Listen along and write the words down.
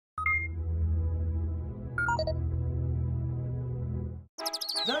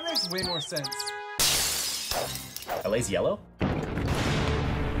That makes way more sense. LA's yellow?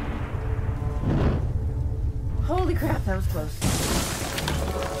 Holy crap, that was close.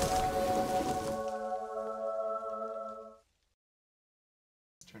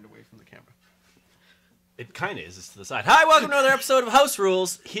 Turned away from the camera. It kind of is. It's to the side. Hi, welcome to another episode of House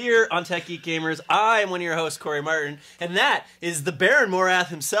Rules here on Tech Geek Gamers. I am one of your hosts, Cory Martin, and that is the Baron Morath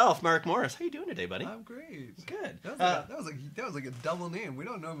himself, Mark Morris. How you doing today, buddy? I'm great. Good. That was like a double name. We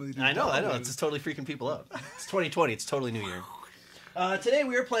don't normally do. I know. It's just totally freaking people out. It's 2020. It's totally New Year. Today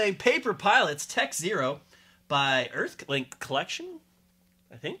we are playing Paper Pilots Tech Zero by Earthlink Collection,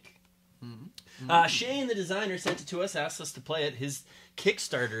 I think. Shane, the designer, sent it to us, asked us to play it. His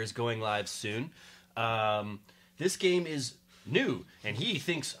Kickstarter is going live soon. This game is new, and he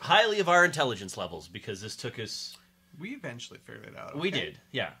thinks highly of our intelligence levels because this took us... We eventually figured it out. We did,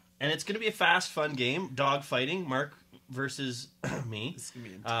 yeah. And it's going to be a fast, fun game. Dog fighting, Mark versus me. This is going to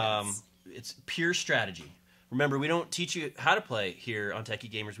be intense. It's pure strategy. Remember, we don't teach you how to play here on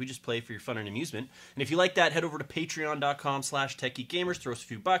Techie Gamers. We just play for your fun and amusement. And if you like that, head over to patreon.com/techgeekgamers. Throw us a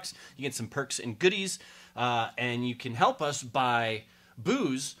few bucks. You get some perks and goodies. And you can help us buy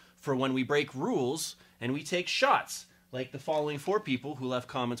booze for when we break rules and we take shots. Like the following 4 people who left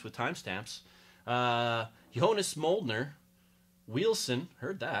comments with timestamps. Jonas Moldner, Wheelson,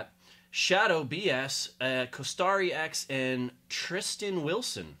 heard that. Shadow BS, Kostari X, and Tristan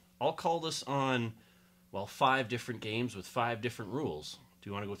Wilson all called us on... Well, 5 different games with 5 different rules. Do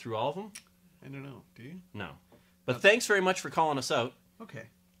you want to go through all of them? I don't know. Do you? No. But thanks very much for calling us out. Okay.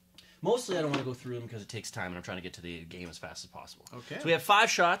 Mostly I don't want to go through them because it takes time and I'm trying to get to the game as fast as possible. Okay. So we have 5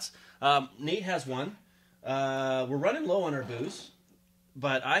 shots. Nate has 1. We're running low on our booze,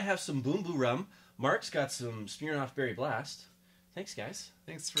 but I have some Boom Boo Rum. Mark's got some Smirnoff Berry Blast. Thanks, guys.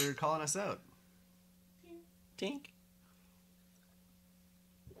 Thanks for calling us out. Tink.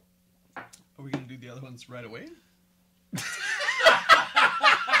 Are we going to do the other ones right away?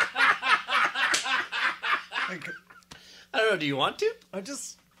 Like, I don't know, do you want to?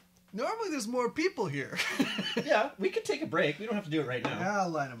 Normally there's more people here. Yeah, we could take a break. We don't have to do it right now. Yeah, I'll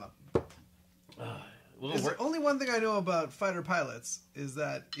line them up. Well, There's only one thing I know about fighter pilots is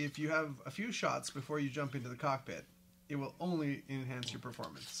that if you have a few shots before you jump into the cockpit, it will only enhance your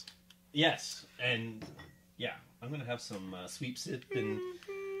performance. Yes, and yeah, I'm going to have some sweep sip and...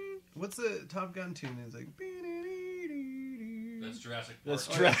 What's the Top Gun tune? It's like... That's Jurassic Park. That's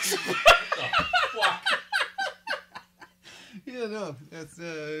Jurassic Park. Fuck. Yeah, no,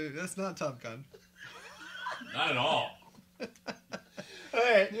 that's not Top Gun. Not at all.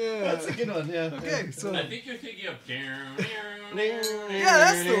 Alright, Yeah. that's a good one, yeah. Okay, so... I think you're thinking of... Yeah,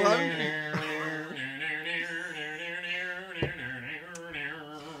 that's the one.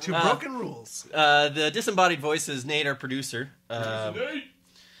 Two broken rules. The disembodied voice is Nate, our producer. Nate.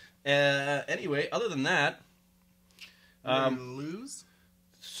 Anyway, other than that... Ready to lose?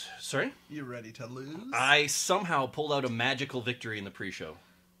 Sorry? You ready to lose? I somehow pulled out a magical victory in the pre-show.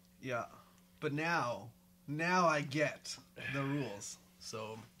 Yeah. But now I get the rules.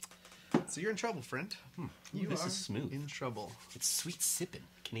 So you're in trouble, friend. You this are is smooth. in trouble. It's sweet sipping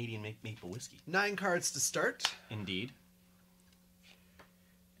Canadian maple whiskey. 9 cards to start. Indeed.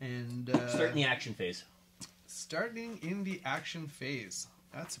 And Start in the action phase. starting in the action phase.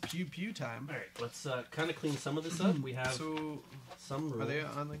 That's pew pew time. Alright, let's kind of clean some of this up. We have So some rules. are they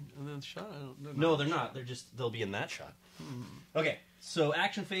on the shot? I don't know. No, they're not. They'll be in that shot. Okay, so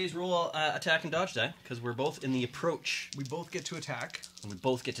action phase, roll attack and dodge die, because we're both in the approach, We both get to attack. and we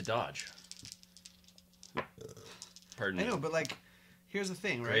both get to dodge. Pardon me. I know, but like, here's the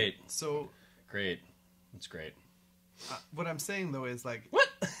thing, right? Great. So Great. That's great. what I'm saying though is like, What?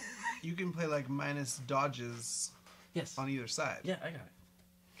 you can play like minus dodges Yes. on either side. Yeah, I got it.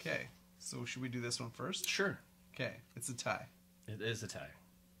 Okay. So should we do this one first? Sure. Okay. It's a tie. It is a tie.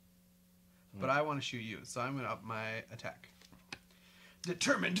 But I want to shoot you, so I'm going to up my attack.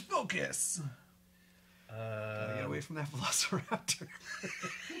 Determined focus! Gotta get away from that velociraptor.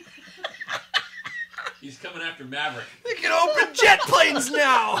 He's coming after Maverick. They can open jet planes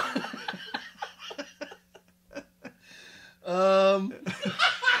now!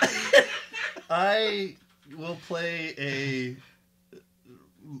 I will play a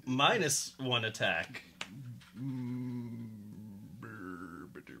 -1 attack.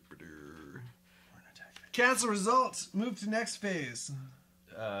 Cancel results. Move to next phase.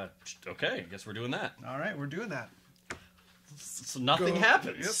 Okay, I guess we're doing that. Alright, we're doing that. So nothing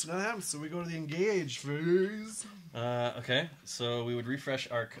happens. Yep, nothing happens. So we go to the engage phase. Okay, so we would refresh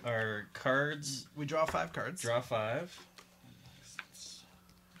our cards. We draw 5 cards. Draw 5.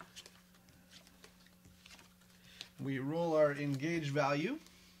 We roll our engage value.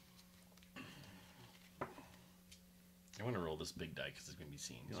 I want to roll this big die because it's going to be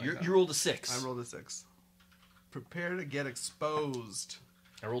seen. You like that? You rolled a 6. I rolled a 6. Prepare to get exposed.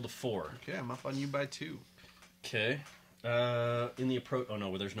 I rolled a 4. Okay, I'm up on you by 2. Okay. In the approach... Oh,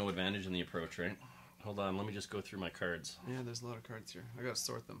 no, there's no advantage in the approach, right? Hold on, let me just go through my cards. Yeah, there's a lot of cards here. I gotta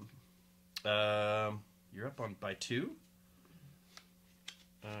sort them. You're up on by 2?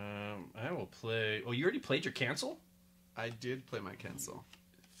 I will play... Oh, you already played your cancel? I did play my cancel.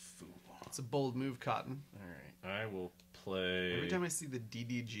 Fool. It's a bold move, Cotton. Alright, I will play... Every time I see the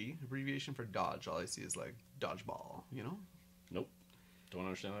DDG, abbreviation for dodge, all I see is like dodgeball, you know? Nope. Don't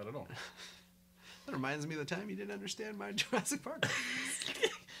understand that at all. That reminds me of the time you didn't understand my Jurassic Park.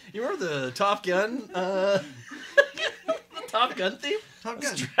 You remember the Top Gun, the Top Gun theme? Top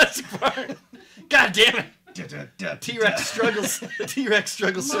Gun. It's Jurassic Park. God damn it! T-Rex struggles. The T-Rex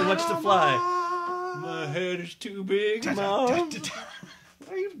struggles so much to fly. My head is too big, Mom.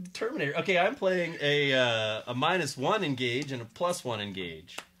 Are you Terminator? Okay, I'm playing a -1 engage and a +1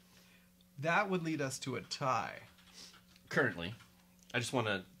 engage. That would lead us to a tie. Currently, I just want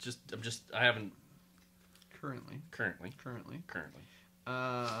to I haven't Currently. currently.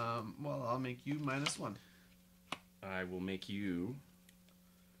 Well, I'll make you -1. I will make you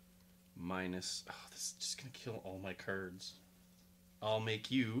minus... Oh, this is just going to kill all my cards. I'll make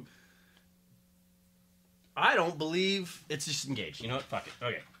you... I don't believe... It's just engaged. You know what? Fuck it.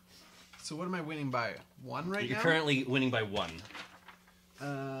 Okay. So what am I winning by? 1 right You're now? currently winning by 1.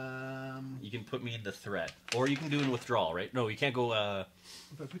 Um, You can put me in the threat. Or you can do a withdrawal, right? No, you can't go...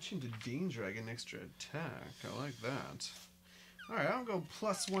 if I put you into danger, I get an extra attack. I like that. Alright, I'll go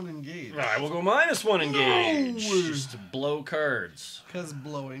 +1 engage. I will go -1 engage. No! Just to blow cards. Because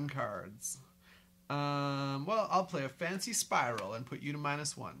blowing cards. Well, I'll play a fancy spiral and put you to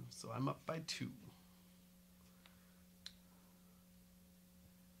 -1. So I'm up by 2.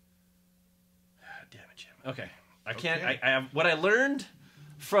 Damn it, Jim. Okay. I can't... Okay. I have... What I learned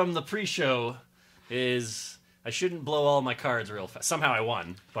from the pre-show is I shouldn't blow all my cards real fast. Somehow I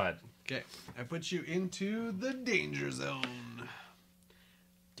won, but... Okay, I put you into the danger zone.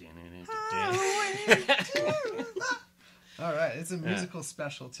 Alright, it's a musical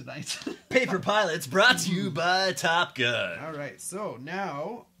special tonight. Paper Pilots brought to you by Top Gun. Alright, so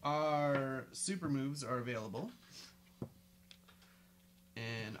now our super moves are available.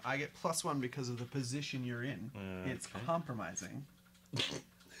 And I get +1 because of the position you're in. It's compromising.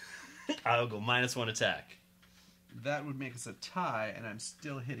 I'll go -1 attack. That would make us a tie, and I'm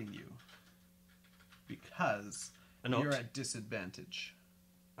still hitting you. Because you're at disadvantage.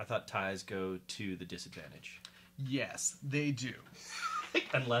 I thought ties go to the disadvantage. Yes, they do.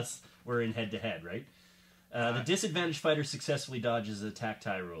 Unless we're in head-to-head, right? The disadvantaged fighter successfully dodges attack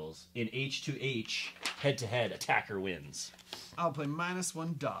tie rules. In H2H, head-to-head, attacker wins. I'll play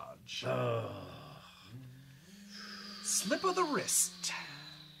 -1 dodge. Slip of the wrist.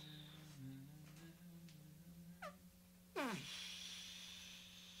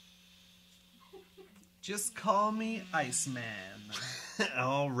 Just call me Iceman.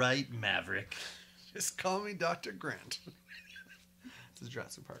 All right, Maverick. Just call me Dr. Grant. It's a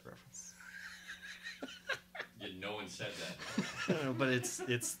Jurassic Park reference. Yeah, no one said that. But it's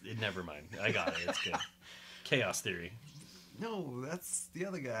never mind. I got it. It's good. Chaos theory. No, that's the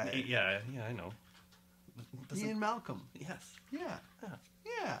other guy. Yeah, I know. Ian Malcolm. Yes. Yeah.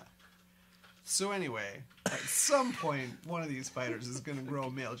 Yeah. So anyway, at some point, one of these fighters is going to grow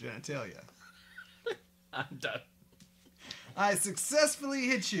male genitalia. I'm done. I successfully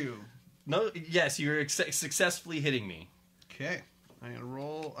hit you. No, yes, you're successfully hitting me. Okay. I'm going to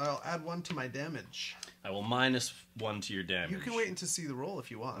roll. I'll add 1 to my damage. I will -1 to your damage. You can wait until see the roll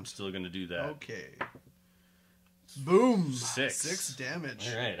if you want. I'm still going to do that. Okay. Boom. 6. 6 damage.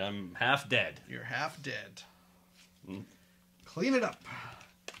 All right, I'm half dead. You're half dead. Clean it up.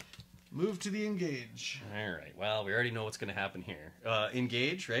 Move to the engage. All right. Well, we already know what's going to happen here.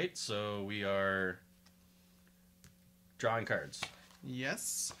 Engage, right? So we are drawing cards.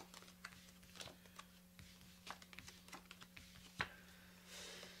 Yes.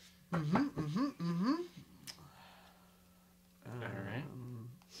 All right.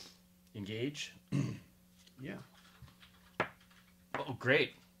 Engage. Yeah. Oh,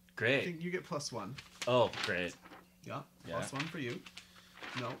 great. I Great. think you get +1. Oh, great. Yeah. Yeah. +1 for you.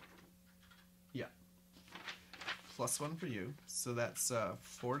 No. Yeah. +1 for you. So that's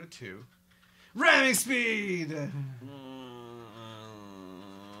 4 to 2. Ramming speed!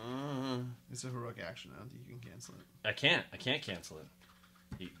 It's a heroic action. I don't think you can cancel it. I can't cancel it.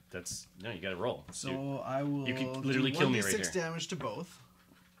 You got to roll. So I will. You can literally kill me right 1d6 here. damage to both.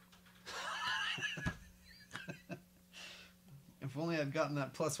 If only I'd gotten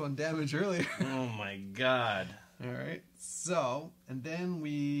that +1 damage earlier. Oh my god. Alright, so, and then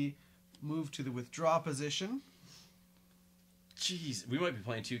we move to the withdraw position. Jeez, we might be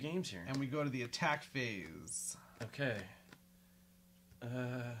playing 2 games here. And we go to the attack phase. Okay.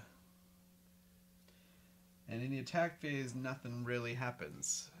 And in the attack phase, nothing really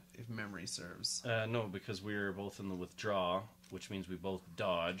happens, if memory serves. No, because we're both in the withdraw, which means we both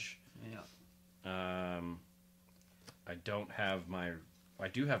dodge. Yeah. I don't have my... I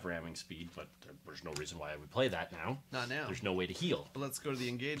do have ramming speed, but there's no reason why I would play that now. Not now. There's no way to heal. But let's go to the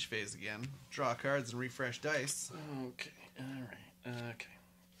engage phase again. Draw cards and refresh dice. Okay, alright, okay.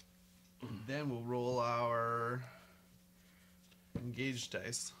 Then we'll roll our engage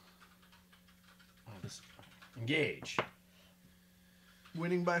dice. Oh, engage.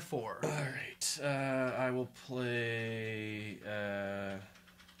 Winning by 4. Alright, I will play...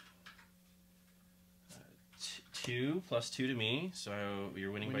 2 plus 2 to me, so you're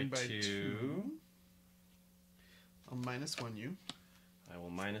winning by 2. I'll -1 you. I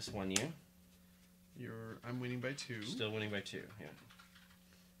will -1 you. I'm winning by 2. Still winning by 2, yeah.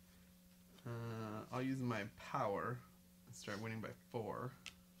 I'll use my power and start winning by 4.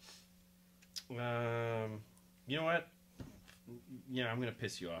 You know what? Yeah, I'm gonna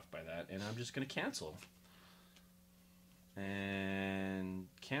piss you off by that, and I'm just gonna cancel. And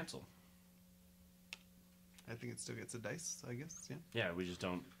cancel. I think it still gets a dice, I guess, yeah. Yeah, we just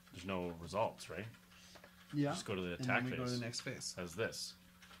don't... There's no results, right? Yeah. Just go to the And attack then we phase. go to the next phase. As this.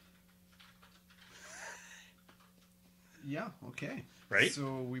 Yeah, okay. Right?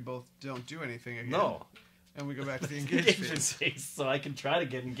 So we both don't do anything again. No. And we go back to the engage phase. So I can try to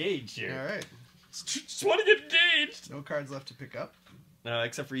get engaged here. Alright. Just want to get engaged! No cards left to pick up.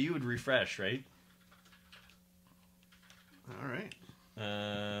 Except for you would refresh, right? Alright.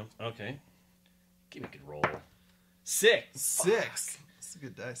 Okay. Give me a good roll. 6! 6! That's a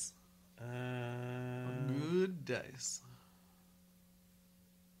good dice. Fuck. Good dice.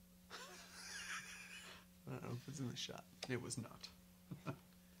 I don't know if it's in the shot. It was not.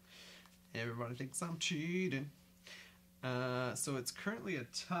 Everybody thinks I'm cheating. So it's currently a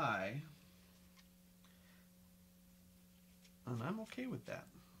tie. And I'm okay with that.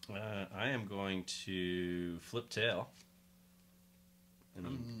 I am going to flip tail.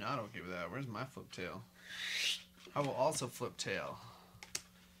 I'm not okay with that. Where's my flip tail? I will also flip tail.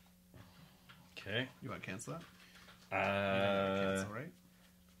 Okay. You want to cancel that? Cancel, right?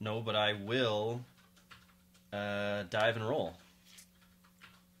 No, but I will dive and roll.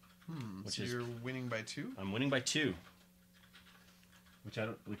 So you're winning by 2? I'm winning by 2.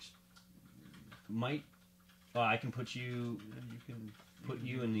 Which might... Oh, I can put you... You can put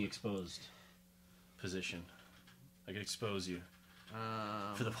you in the exposed position. I can expose you.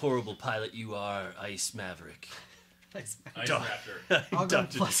 For the horrible pilot you are, Ice Maverick. Ice Raptor. I'll go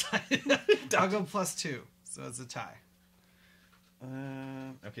I'll go +2, so it's a tie.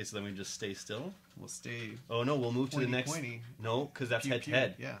 Okay, so then we just stay still. We'll stay. Oh no, we'll move to the next. Pointy. No, because that's Pew, head to pew,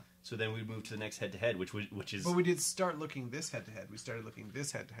 head. yeah. So then we move to the next head to head, which is. But we did start looking this head to head. We started looking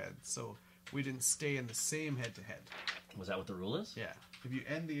this head to head, so we didn't stay in the same head to head. Was that what the rule is? Yeah. If you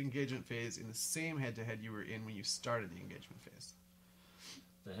end the engagement phase in the same head to head you were in when you started the engagement phase.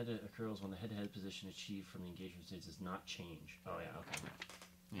 The head occurs when the head-to-head position achieved from the engagement stage does not change. Oh yeah, okay.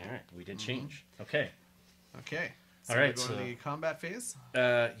 Yeah. All right, we did change. Okay. Okay. So All right. We're going to the combat phase.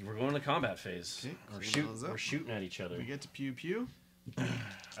 We're going to the combat phase. Okay, We're shooting at each other. We get to pew pew.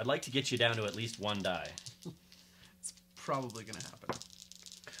 I'd like to get you down to at least 1 die. It's probably going to happen.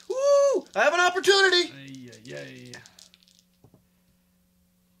 Woo! I have an opportunity. Yay.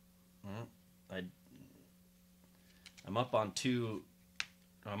 I'm up on 2.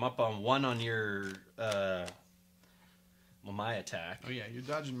 I'm up on 1 on your my attack. Oh yeah, you're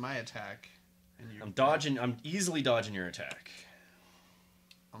dodging my attack. And I'm easily dodging your attack.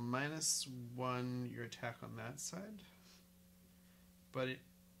 I'm -1 your attack on that side. But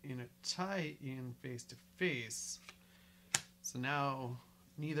in a tie in face to face. So now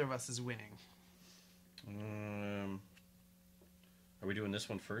neither of us is winning. Are we doing this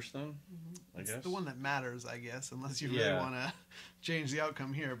one first then? I guess It's the one that matters, I guess, unless you really want to change the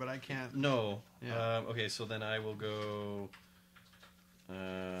outcome here, but I can't. No. Yeah. Okay, so then I will go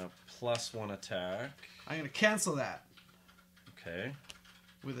 +1 attack. I'm going to cancel that Okay.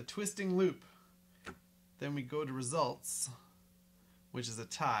 with a twisting loop. Then we go to results, which is a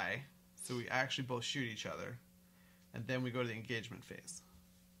tie. So we actually both shoot each other. And then we go to the engagement phase.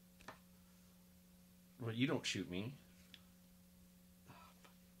 Well, you don't shoot me.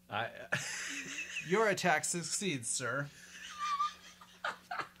 Your attack succeeds, sir.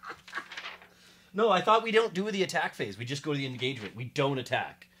 No, I thought we don't do the attack phase. We just go to the engagement. We don't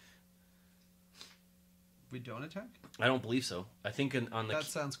attack. We don't attack? I don't believe so. I think on the... That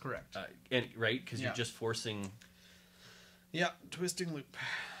sounds correct. Right? Because you're just forcing... Yeah, twisting loop.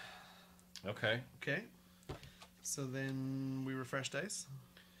 Okay. Okay. So then we refresh dice.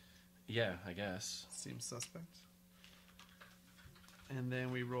 Yeah, I guess. Seems suspect. And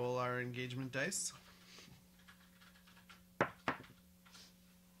then we roll our engagement dice.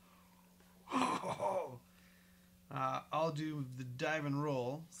 I'll do the dive and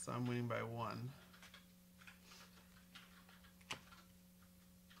roll, so I'm winning by 1.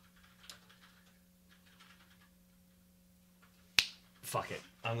 Fuck it.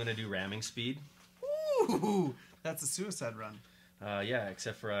 I'm going to do ramming speed. Ooh, that's a suicide run. Yeah,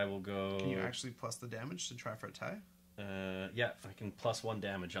 except for I will go... Can you actually plus the damage to try for a tie? Yeah, I can plus 1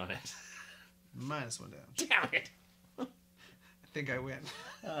 damage on it. Minus 1 damage. Damn it! I think I win.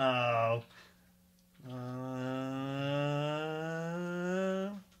 Oh.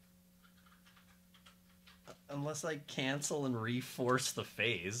 Unless I cancel and reforce the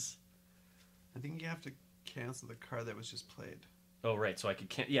phase. I think you have to cancel the card that was just played. Oh right, so I could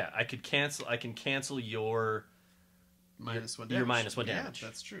I could cancel. I can cancel your minus 1 damage. Your minus 1 damage. Yeah,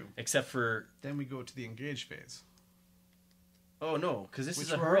 that's true. Except for then we go to the engage phase. Oh no, because this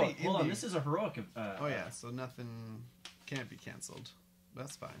is a we're heroic. already in Hold on, the- this is a heroic. Oh yeah, so nothing can't be canceled.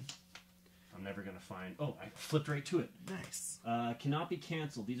 That's fine. I'm never gonna find. Oh, I flipped right to it. Nice. Cannot be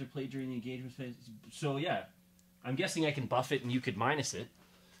canceled. These are played during the engagement phase. So yeah, I'm guessing I can buff it and you could minus it.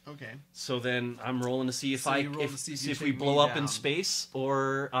 Okay. So then I'm rolling to see if So you roll to see if you if we take blow me up in down. space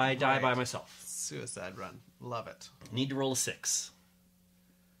or I die by Right. myself. Suicide run. Love it. Need to roll a 6.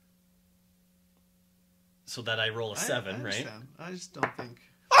 So that I roll a 7, I right? understand. I just don't think.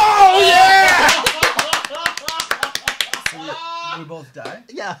 Oh yeah! So we both die,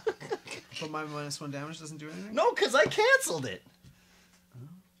 Yeah. but my minus 1 damage doesn't do anything. No, because I canceled it.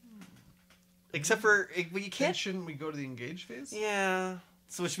 Except for well, you Then can't. shouldn't we go to the engage phase? Yeah.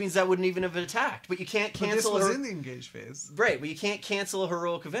 So which means that wouldn't even have attacked. But you can't But this cancel. was in the engage phase. Right, but you can't cancel a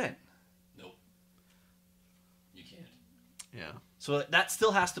heroic event. Nope. You can't. Yeah. So that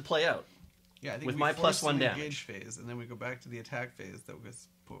still has to play out. Yeah, I think With we my force plus 1 the damage. engage phase, and then we go back to the attack phase that was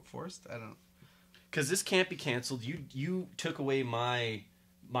forced. I don't. Because this can't be canceled. You took away my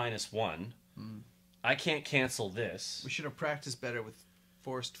minus 1. I can't cancel this. We should have practiced better with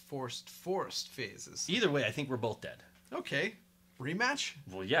forced phases. Either way, I think we're both dead. Okay. Rematch?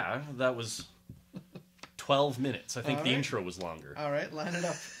 Well, yeah, that was 12 minutes. I think All the right. intro was longer. All right, line it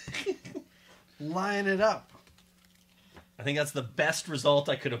up. Line it up. I think that's the best result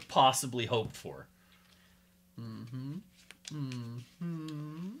I could have possibly hoped for. I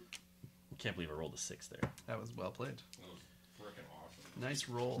can't believe I rolled a 6 there. That was well played. That was freaking awesome. Nice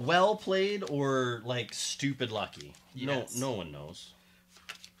roll. Well played or, like, stupid lucky? Yes. No one knows.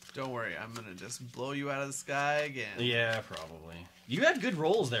 Don't worry, I'm gonna just blow you out of the sky again. Yeah, probably. You had good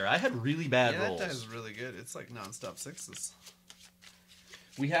rolls there. I had really bad Yeah, rolls. that dice is really good. It's like non-stop 6s.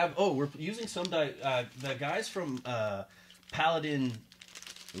 We have... Oh, we're using some die... the guys from Paladin...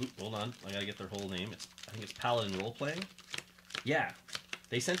 Ooh, hold on. I gotta get their whole name. I think it's Paladin Role-Playing. Yeah.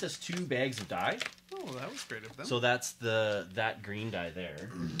 They sent us 2 bags of die. Oh, that was great of them. So that's that green die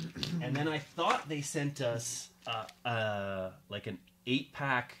there. And then I thought they sent us like an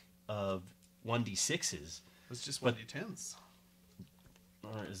 8-pack of 1d6s. It's just but- 1d10s.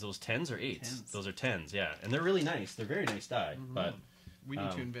 Or is those 10s or 8s? 10s. Those are 10s, yeah. And they're really nice. They're very nice die. But We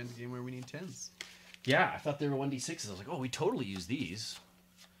need to invent a game where we need 10s. yeah, I thought they were 1d6s. I was like, oh, we totally use these.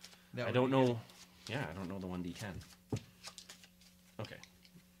 That I would don't be know. good. Yeah, I don't know the 1d10. Okay.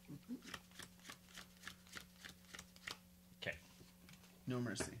 Okay. No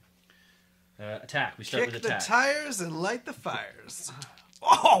mercy. Attack. We start Kick with the attack. tires and light the fires.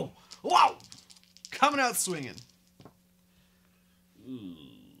 Oh! Wow! Coming out swinging.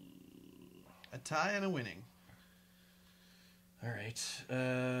 A tie and a winning. All right.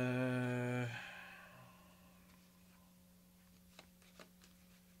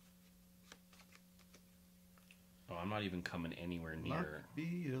 Oh, I'm not even coming anywhere near. Luck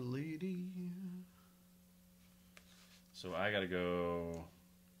be a lady. So I gotta go.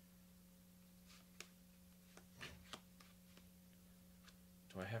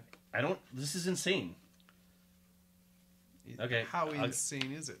 Do I have? I don't. This is insane. Okay, How I'll-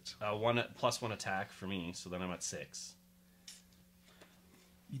 insane is it? 1+1 attack for me, so then I'm at 6.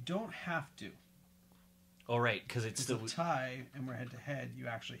 You don't have to. Oh right, because it's It's still a tie, and we're head to head. You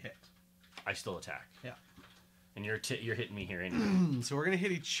actually hit. I still attack, Yeah. and you're hitting me here anyway. So we're gonna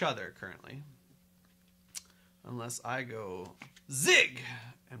hit each other currently, unless I go zig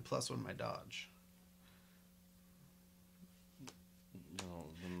and +1 my dodge.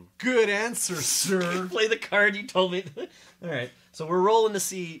 Good answer, sir. Play the card you told me. All right. So we're rolling to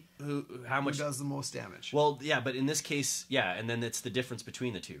see how much Who does the most damage? Well, yeah, but in this case, yeah, and then it's the difference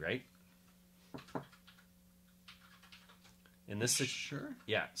between the two, right? In this, sure.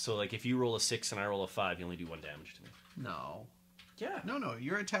 Yeah. So like, if you roll a 6 and I roll a 5, you only do 1 damage to me. No. Yeah. No.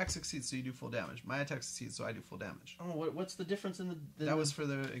 Your attack succeeds, so you do full damage. My attack succeeds, so I do full damage. Oh, what's the difference in the? That was for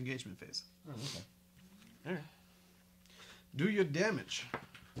the engagement phase. Oh, okay. All right. Do your damage.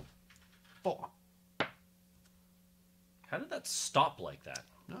 4. How did that stop like that?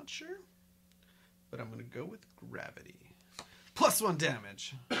 Not sure, but I'm gonna go with gravity. +1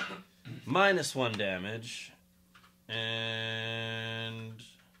 damage. -1 damage. And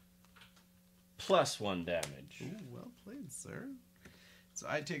 +1 damage. Ooh, well played, sir. So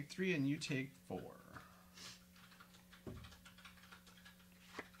I take 3 and you take 4.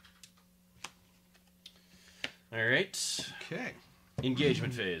 All right. Okay.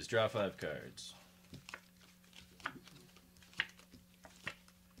 Engagement phase. Draw 5 cards.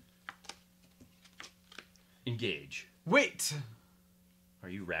 Engage. Wait! Are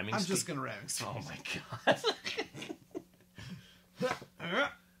you ramming? I'm just gonna ram. Oh my god.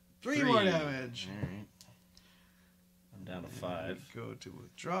 3 more damage. All right. I'm down to 5. Go to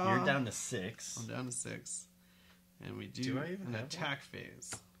withdraw. You're down to 6. I'm down to 6. And we do I even an have attack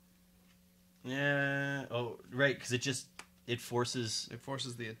phase. Yeah. Oh, right, because it forces. It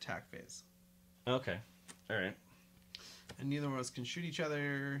forces the attack phase. Okay. All right. And neither of us can shoot each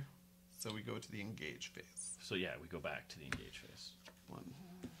other, so we go to the engage phase. So yeah, we go back to the engage phase. 1,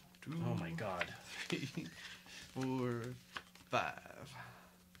 2. Oh my god. 3, 4, 5.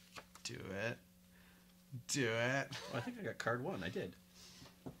 Do it. Do it. Oh, I think I got card 1. I did.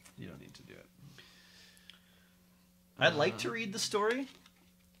 You don't need to do it. I'd like to read the story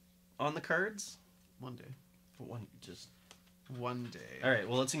on the cards. One day. But one just. One day. All right.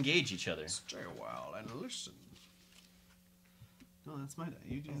 Well, let's engage each other. Stay a while and listen. No, that's my die.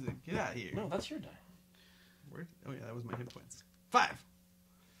 You do the. Get out of here. No, that's your die. Where? Oh yeah, that was my hit points. 5.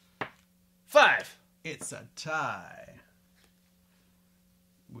 5. It's a tie.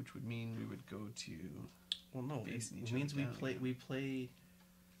 Which would mean we would go to. Well, no. Facing each It means other we down. play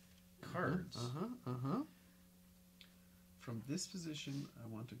cards. From this position, I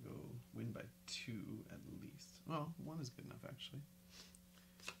want to go win by 2 at least. Well, 1 is good enough actually.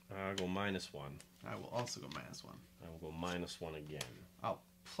 I'll go -1. I will also go -1. I will go -1 again. I'll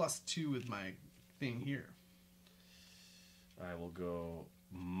 +2 with my thing here. I will go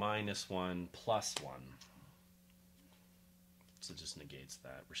 -1 +1. So it just negates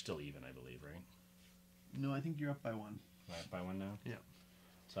that. We're still even, I believe, right? No, I think you're up by 1. Right, by 1 now? Yeah.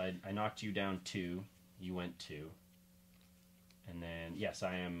 So I knocked you down 2. You went 2. And then, yes,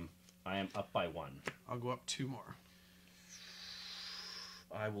 I am up by 1. I'll go up 2 more.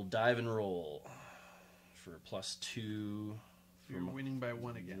 I will dive and roll for +2. You're winning by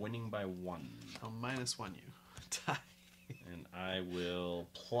 1 again. Winning by 1. I'll -1 you. Tie. And I will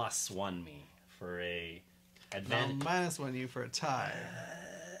 +1 me for a I'll advantage. -1 you for a tie.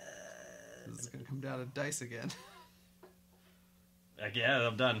 This is going to come down to dice again. Yeah,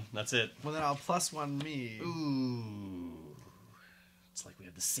 I'm done. That's it. Well, then I'll +1 me. Ooh. It's like we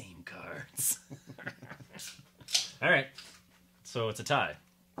have the same cards. All right. So it's a tie.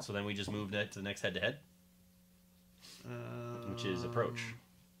 So then we just move to the next head-to-head, which is approach.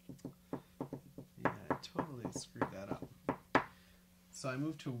 Yeah, I totally screwed that up. So I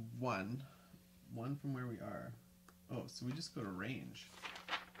moved to 1. 1 from where we are. Oh, so we just go to range.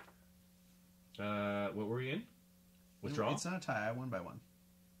 What were we in? Withdraw? It's not a tie. I won by 1.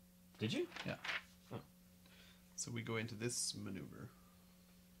 Did you? Yeah. Oh. So we go into this maneuver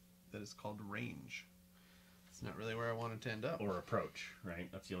that is called range. It's not really where I wanted to end up. Or approach,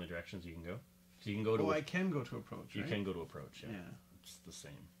 right? That's the only directions you can go. So you can go to. I can go to approach. You right? can go to approach. Yeah. It's the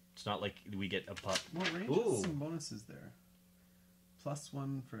same. It's not like we get a pup. Well, range Ooh. has some bonuses there.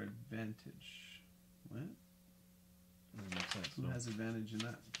 +1 for advantage. What? That makes sense. Who has advantage in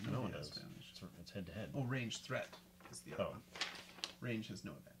that? No one has does. advantage. It's head to head. Oh, range threat is the other Oh. one. Range has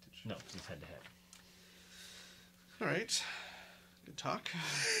no advantage. No, it's head to head. All right. Good talk.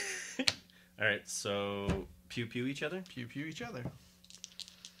 All right, so pew pew each other. Pew pew each other.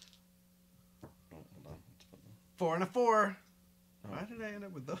 Oh, hold on. 4 and a 4. Oh. Why did I end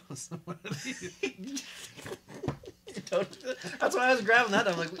up with those? What are these? That's why I was grabbing that.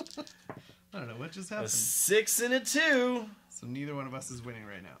 I'm like, I don't know what just a happened. 6 and a 2. So neither one of us is winning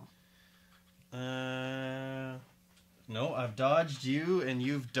right now. No, I've dodged you and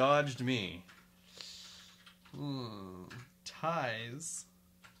you've dodged me. Ties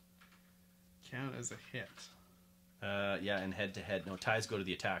count as a hit. Yeah, and head to head. No, ties go to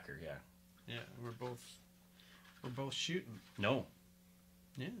the attacker. Yeah. Yeah, we're both shooting. No.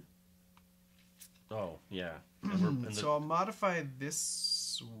 Yeah. Oh, yeah. So I'll modify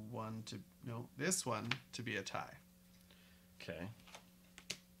this one to be a tie. Okay.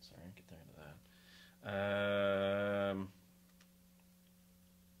 Sorry, get there to that.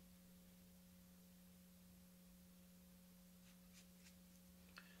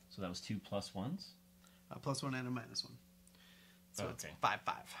 So that was 2 plus 1s? A +1 and a -1. So it's okay.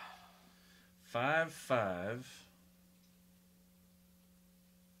 5-5. 5-5.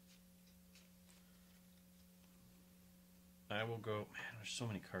 I will go... Man, there's so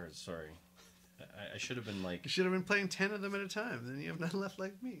many cards. Sorry. I should have been like... You should have been playing 10 of them at a time. Then you have none left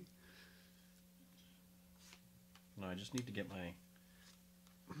like me. No, I just need to get my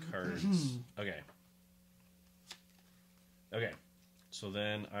cards. Okay. Okay. So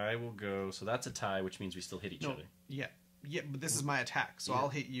then I will go... So that's a tie, which means we still hit each other. Yeah. Yeah, but this is my attack, so I'll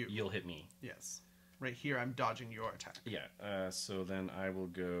hit you. You'll hit me. Yes. Right here, I'm dodging your attack. Yeah. So then I will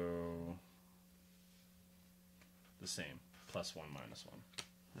go... The same. +1, -1.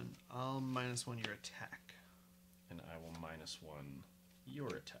 And I'll -1 your attack. And I will -1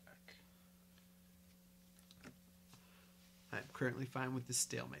 your attack. I'm currently fine with this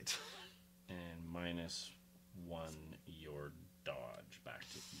stalemate. And -1 your dodge back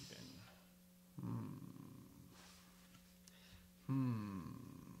to even.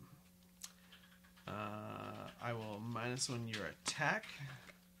 I will -1 your attack.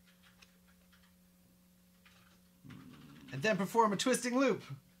 And then perform a twisting loop.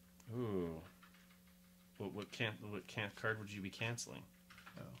 Ooh. What card would you be canceling?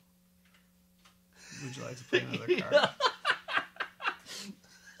 Oh. Would you like to play another card?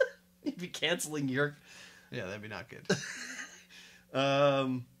 You'd be canceling your... Yeah, that'd be not good.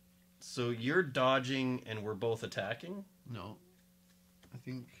 So you're dodging and we're both attacking? No. I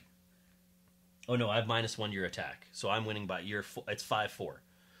think... Oh no, I have -1 your attack. So I'm winning by... It's 5-4.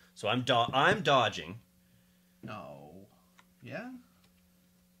 So I'm dodging. No. Yeah?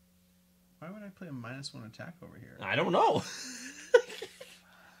 Why would I play a -1 attack over here? I don't know.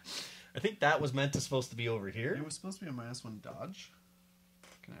 I think that was supposed to be over here. It was supposed to be a -1 dodge.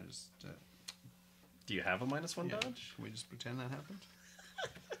 Can I just... Do you have a -1 dodge? Can we just pretend that happened?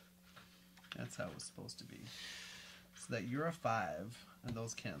 That's how it was supposed to be. So that you're a 5, and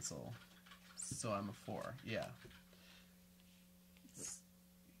those cancel. So I'm a 4. Yeah.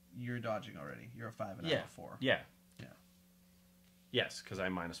 You're dodging already. You're a 5 and I'm a 4. Yeah. Yeah. Yes, because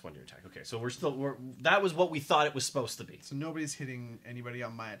I'm -1 your attack. Okay, so that was what we thought it was supposed to be. So nobody's hitting anybody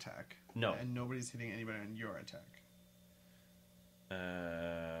on my attack. No. And nobody's hitting anybody on your attack.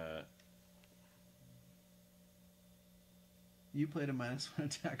 You played a -1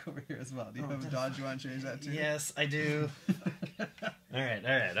 attack over here as well. Do you have a dodge you want to change that to? Yes, I do. All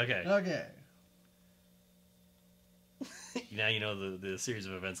right, okay. Okay. Now you know the series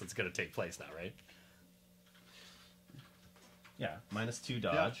of events that's going to take place now, right? Yeah, -2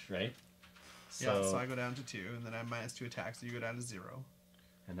 dodge, right? So I go down to 2, and then I have -2 attack, so you go down to 0.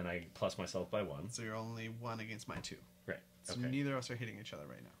 And then I plus myself by 1. So you're only 1 against my 2. Right. So okay. neither of us are hitting each other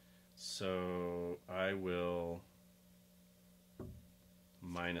right now. So I will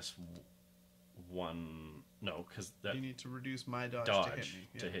 -1. No, because that you need to reduce my dodge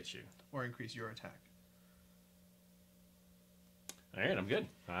to hit you. Or increase your attack. All right, I'm good.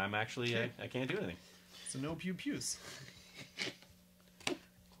 I'm actually I can't do anything. So no pew pews.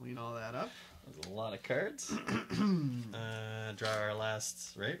 Clean all that up. There's a lot of cards. Draw our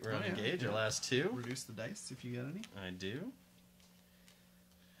last, right? We're on engage, our last 2. Reduce the dice if you get any. I do.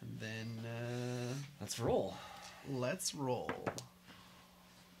 And then... let's roll. Let's roll.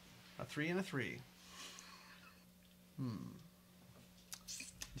 A 3 and a 3. Do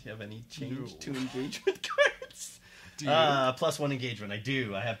you have any change to engagement cards? +1 engagement. I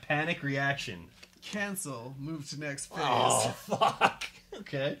do. I have panic reaction. Cancel. Move to next phase. Oh, fuck.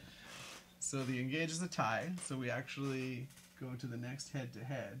 Okay. So the engage is a tie. So we actually go to the next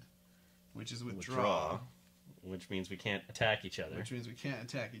head-to-head, which is withdraw. Which means we can't attack each other. Which means we can't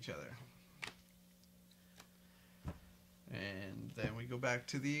attack each other. And then we go back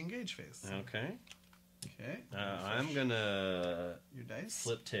to the engage phase. Okay. Okay. I'm gonna... Your dice?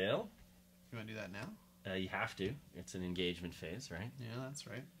 Flip tail. You want to do that now? You have to. It's an engagement phase, right? Yeah, that's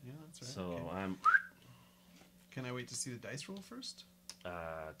right. So okay. I'm... Can I wait to see the dice roll first?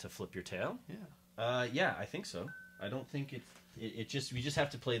 To flip your tail? Yeah. Yeah, I think so. I don't think it just... We just have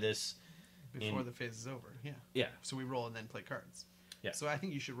to play this... Before the phase is over, yeah. Yeah. So we roll and then play cards. Yeah. So I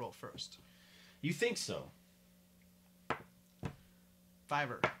think you should roll first. You think so?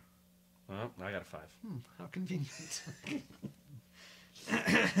 5-er. Well, I got a 5. How convenient.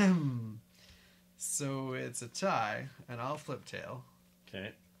 So it's a tie, and I'll flip tail.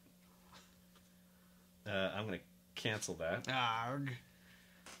 Okay. I'm going to cancel that, Arg.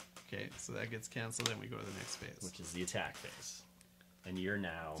 Okay, so that gets canceled, and we go to the next phase. which is the attack phase. And you're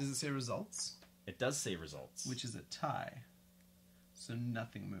now... Does it say results? It does say results. Which is a tie. So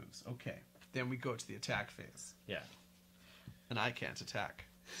nothing moves. Okay. Then we go to the attack phase. Yeah. And I can't attack.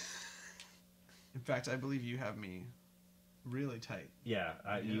 In fact, I believe you have me really tight. Yeah,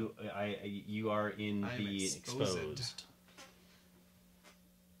 you are in I am the exposed. exposed.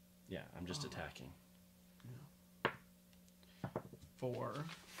 Yeah, I'm just attacking. 4.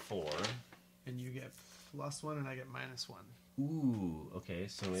 4. And you get +1, and I get -1. Ooh, okay,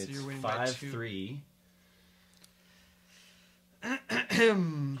 so it's you're winning by 5-3.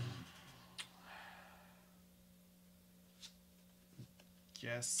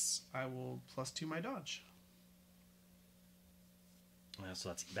 Guess I will +2 my dodge. So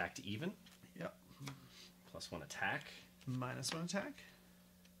that's back to even. Yep. +1 attack. -1 attack.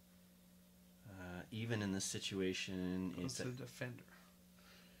 Even in this situation, Goes it's to the defender.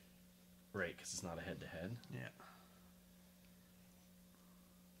 right because it's not a head-to-head. Yeah.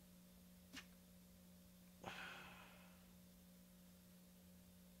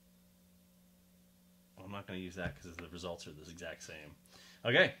 Well, I'm not going to use that because the results are the exact same.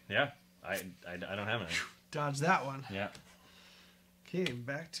 Okay, yeah, I don't have any. Dodge that one. Yeah. Okay,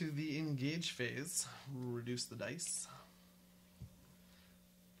 back to the engage phase. Reduce the dice.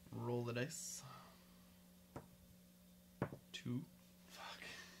 Roll the dice. 2. Fuck.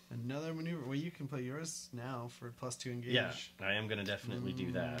 Another maneuver. Well, you can play yours now for +2 engage. Yeah, I am going to definitely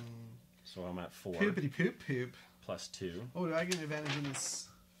do that. So I'm at 4. Poopity poop poop. +2. Oh, do I get an advantage in this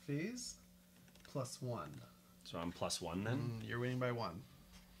phase? +1. So I'm +1 then. You're winning by 1.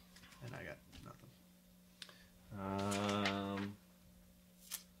 And I got nothing.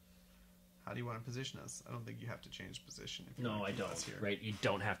 How do you want to position us? I don't think you have to change position. If you No, want to I keep don't. us here. Right, you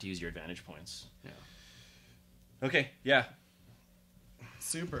don't have to use your advantage points. Yeah. Okay, yeah.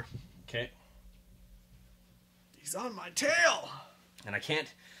 Super. Okay. He's on my tail. And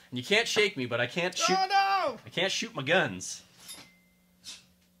you can't shake me, but I can't shoot. Oh no! I can't shoot my guns.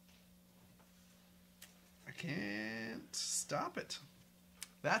 I can't stop it.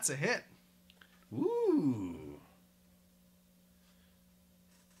 That's a hit. Ooh.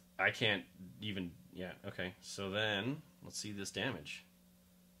 I can't even. Yeah. Okay. So then let's see this damage.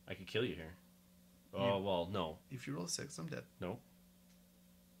 I could kill you here. Oh well, no. If you roll a 6, I'm dead. No.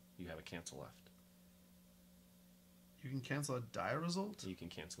 You have a cancel left. You can cancel a die result? You can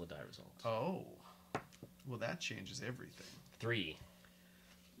cancel a die result. Oh. Well, that changes everything. 3.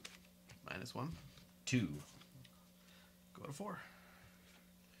 -1. 2. Go to 4.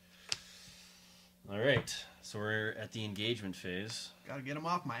 All right. So we're at the engagement phase. Gotta get him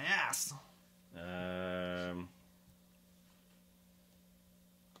off my ass.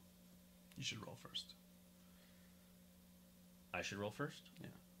 You should roll first. I should roll first? Yeah.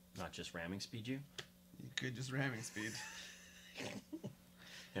 Not just ramming speed you? You could just ramming speed.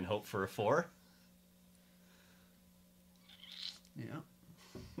 And hope for a 4? Yeah.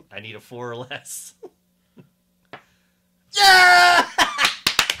 I need a 4 or less. Yeah!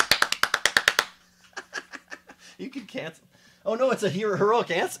 You can cancel. Oh no, it's a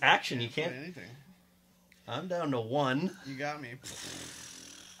heroic action. You Play can't. anything. I'm down to 1. You got me.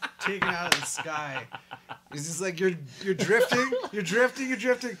 Taken out of the sky. It's just like you're drifting. You're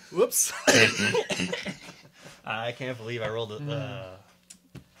drifting. Whoops. I can't believe I rolled it. All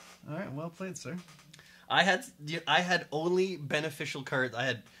right, well played, sir. I had only beneficial cards. I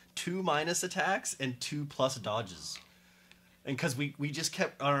had 2 minus attacks and 2 plus dodges. And because we just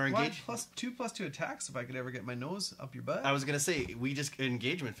kept on our engage. What? +2 attacks if I could ever get my nose up your butt. I was gonna say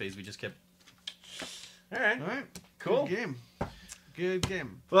engagement phase. We just kept. All All right. Cool. Good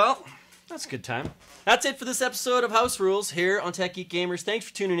game. Well, that's a good time. That's it for this episode of House Rules here on Tech Geek Gamers. Thanks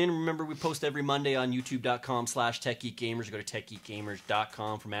for tuning in. Remember, we post every Monday on youtube.com/techgeekgamers. Go to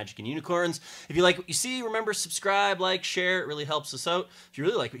techgeekgamers.com for magic and unicorns. If you like what you see, remember, subscribe, like, share. It really helps us out. If you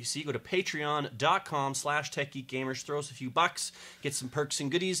really like what you see, go to patreon.com/techgeekgamers. Throw us a few bucks, get some perks and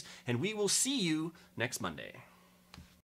goodies, and we will see you next Monday.